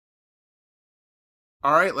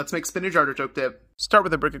Alright, let's make spinach artichoke dip. Start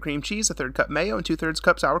with a brick of cream cheese, a third cup mayo, and 2/3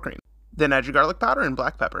 cup sour cream. Then add your garlic powder and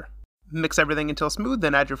black pepper. Mix everything until smooth,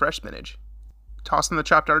 then add your fresh spinach. Toss in the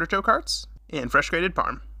chopped artichoke hearts and fresh grated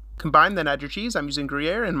parm. Combine, then add your cheese. I'm using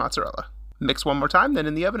Gruyere and mozzarella. Mix one more time, then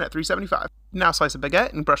in the oven at 375. Now slice a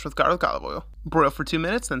baguette and brush with garlic olive oil. Broil for 2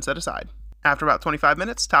 minutes, then set aside. After about 25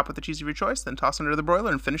 minutes, top with the cheese of your choice, then toss under the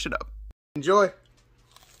broiler and finish it up. Enjoy!